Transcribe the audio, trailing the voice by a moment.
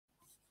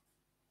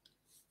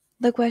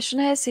The question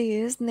I say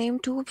is name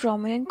two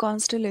prominent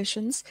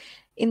constellations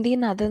in the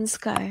northern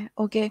sky.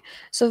 Okay,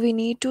 so we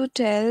need to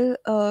tell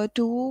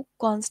two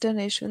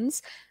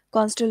constellations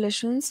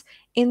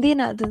in the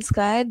northern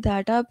sky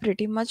that are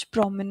pretty much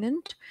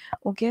prominent.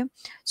 Okay,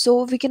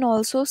 so we can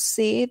also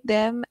say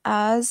them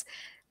as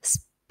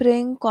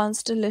spring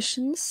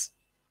constellations.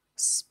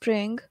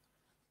 Spring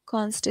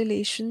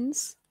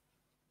constellations.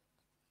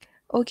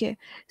 Okay,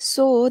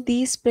 so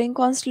these spring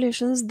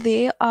constellations,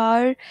 they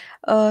are,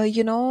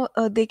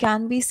 they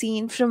can be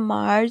seen from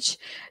March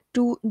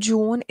to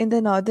June in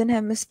the northern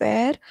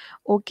hemisphere,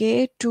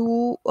 okay,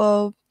 to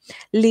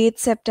late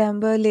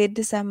September, late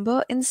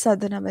December in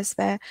southern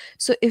hemisphere.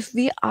 So if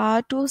we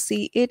are to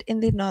see it in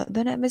the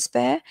northern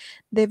hemisphere,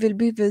 they will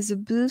be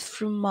visible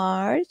from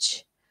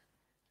March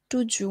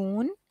to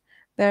June,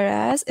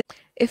 whereas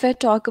if I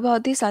talk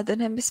about the southern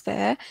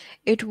hemisphere,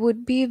 it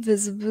would be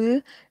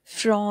visible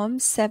from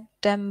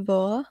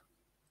September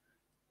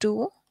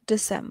to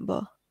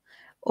December.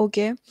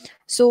 Okay,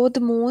 so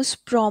the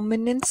most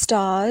prominent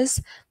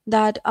stars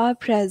that are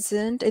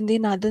present in the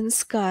northern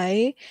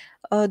sky,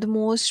 the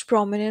most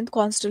prominent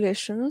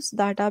constellations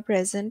that are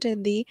present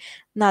in the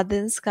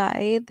northern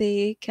sky,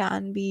 they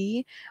can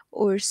be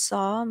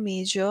Ursa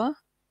Major.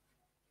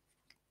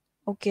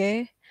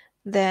 Okay,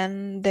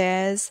 then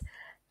there's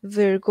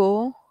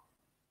Virgo.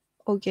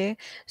 Okay,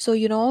 so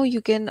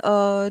you can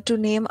to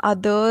name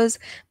others,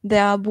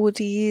 there are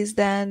Bootes,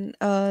 then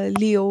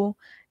Leo,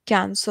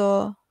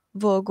 Cancer,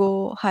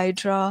 Virgo,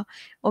 Hydra.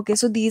 Okay,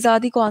 so these are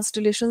the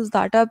constellations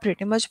that are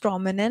pretty much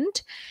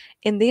prominent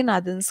in the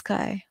northern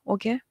sky.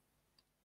 Okay.